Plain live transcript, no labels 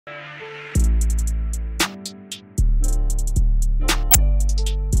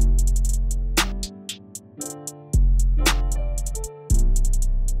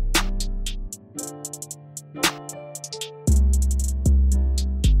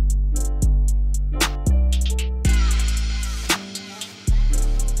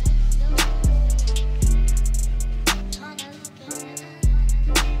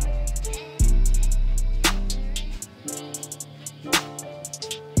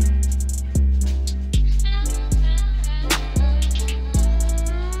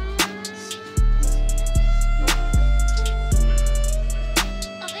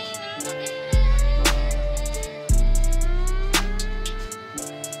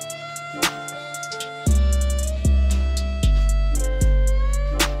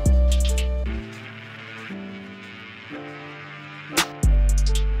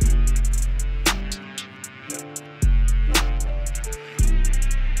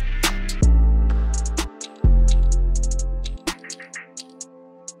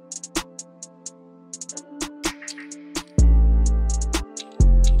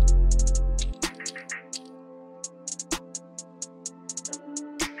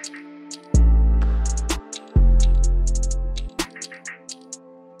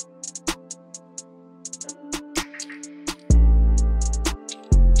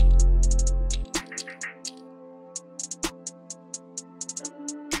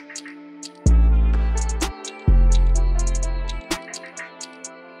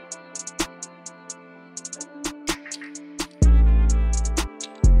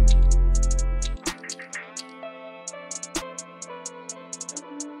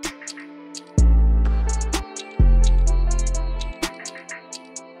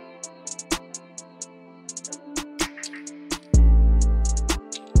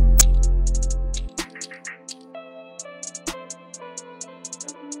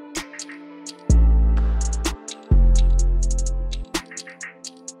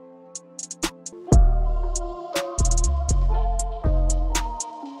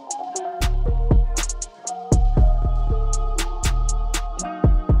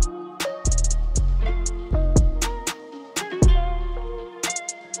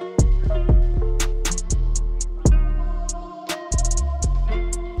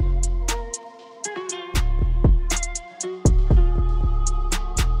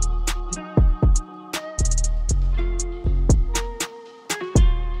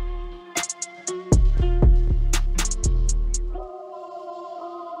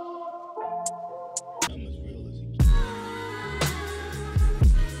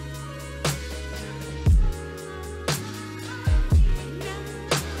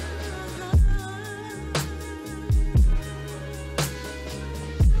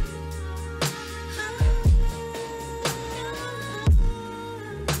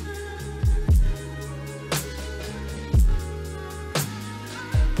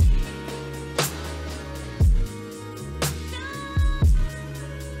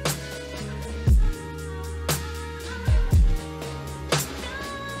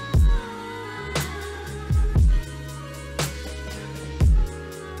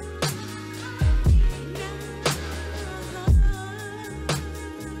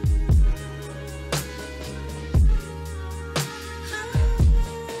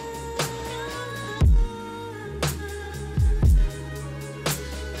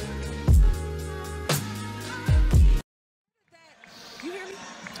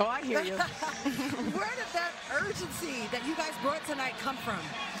hear you. Where did that urgency that you guys brought tonight come from?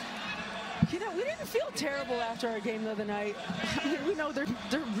 You know, we didn't feel terrible after our game the other night. I mean, we know they're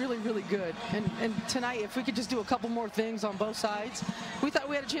really, really good. And tonight, if we could just do a couple more things on both sides, we thought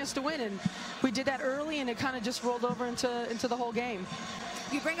we had a chance to win. And we did that early, and it kind of just rolled over into the whole game.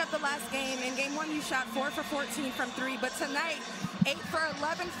 You bring up the last game. In game one, you shot 4 for 14 from 3, but tonight, 8 for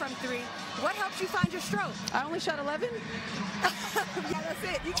 11 from 3. What helped you find your stroke? I only shot 11? Yeah, that's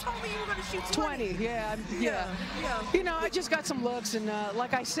it. You told me you were going to shoot 20. Yeah. You know, I just got some looks, and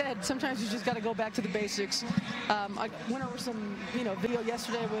like I said, sometimes you just got to go back to the basics. I went over some, video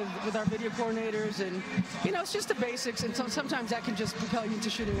yesterday with our video coordinators, and, it's just the basics, and sometimes that can just propel you into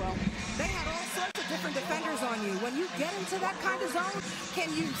shooting well. They had all sorts of different defenders on you. When you get into that kind of zone, can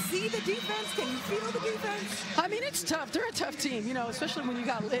you see the defense? Can you feel the defense? I mean, it's tough. They're a tough team, especially when you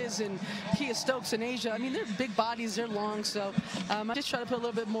got Liz and Kia Stokes and Asia. I mean, they're big bodies, they're long, so I just try to put a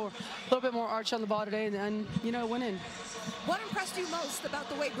little bit more arch on the ball today, and win in. What impressed you most about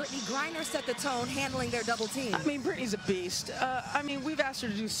the way Brittany Griner set the tone handling their double team? I mean, Brittany's a beast. I mean, we've asked her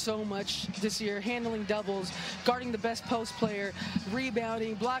to do so much this year, handling doubles, guarding the best post player,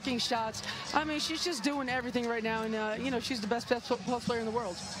 rebounding, blocking shots. I mean, she's just doing everything right now, and, she's the best post player in the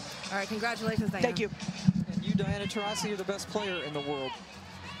world. All right, congratulations, Diana. Thank you. And you, Diana Taurasi, are the best player in the world.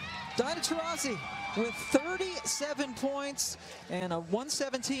 Diana Taurasi with 37 points and a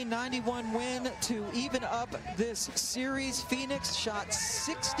 117-91 win to even up this series. Phoenix shot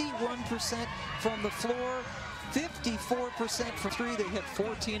 61% from the floor, 54% from 3. They hit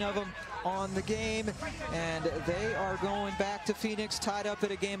 14 of them on the game, and they are going back to Phoenix tied up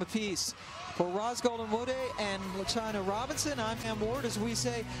at a game apiece. For Roz Goldenwode and LaChina Robinson, I'm Pam Ward as we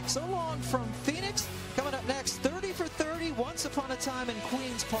say so long from Phoenix. Coming up next, 30 for 30, Once Upon a Time in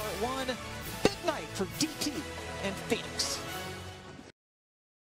Queens Part 1. Big night for DT and Phoenix.